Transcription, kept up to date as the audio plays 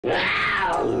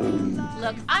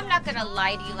Look, I'm not gonna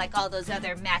lie to you like all those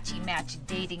other matchy-match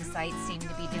dating sites seem to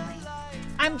be doing.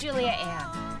 I'm Julia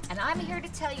Ann, and I'm here to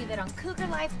tell you that on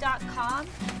Cougarlife.com,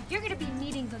 you're gonna be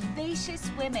meeting vivacious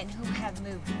women who have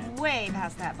moved way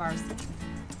past that bar scene.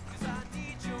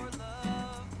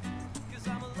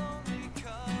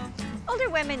 Older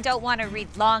women don't want to read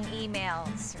long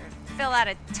emails or fill out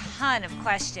a ton of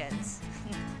questions.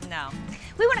 No,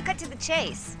 we want to cut to the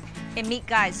chase and meet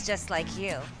guys just like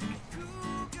you.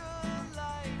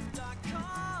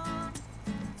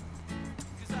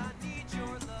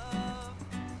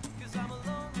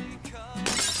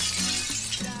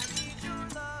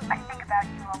 I think about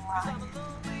you a lot.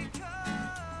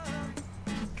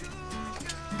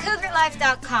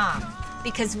 Cougarlife.com,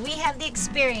 because we have the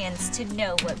experience to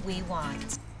know what we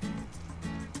want.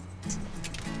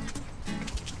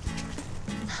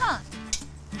 Huh.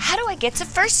 How do I get to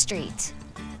First Street?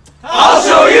 I'll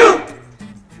show you!